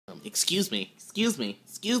Excuse me. Excuse me.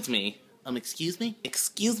 Excuse me. Excuse me?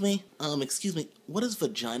 Excuse me? Excuse me. What is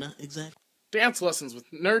vagina exactly? Dance lessons with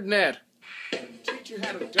Nerd Ned. Teach you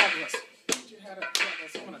how to Douglas. Teach you how to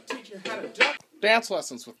Douglas. I'm gonna teach you how to duck. Dance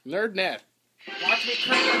lessons with Nerd Ned. Watch me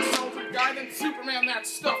crank that soldier guy, then Superman that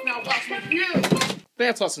stuff. Now watch me you.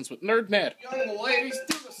 Dance lessons with Nerd Ned. Young ladies,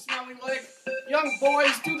 do the smelly leg. Young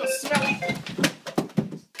boys, do the smelly.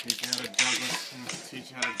 Teach you how to Douglas. I'm gonna teach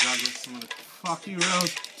you how to Douglas. I'm gonna fuck you,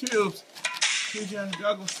 Rose. Tubes. Teach you how to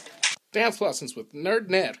Douglas. Dance lessons with Nerd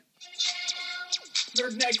Ned.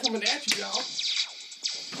 Nerd Ned coming at you, y'all.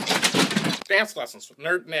 Dance lessons with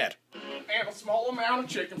Nerd Ned. And a small amount of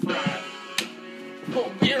chicken fried.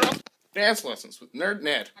 Pull beer up. Dance lessons with Nerd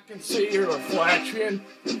Ned. I can see your reflection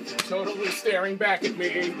totally staring back at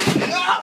me. Ah!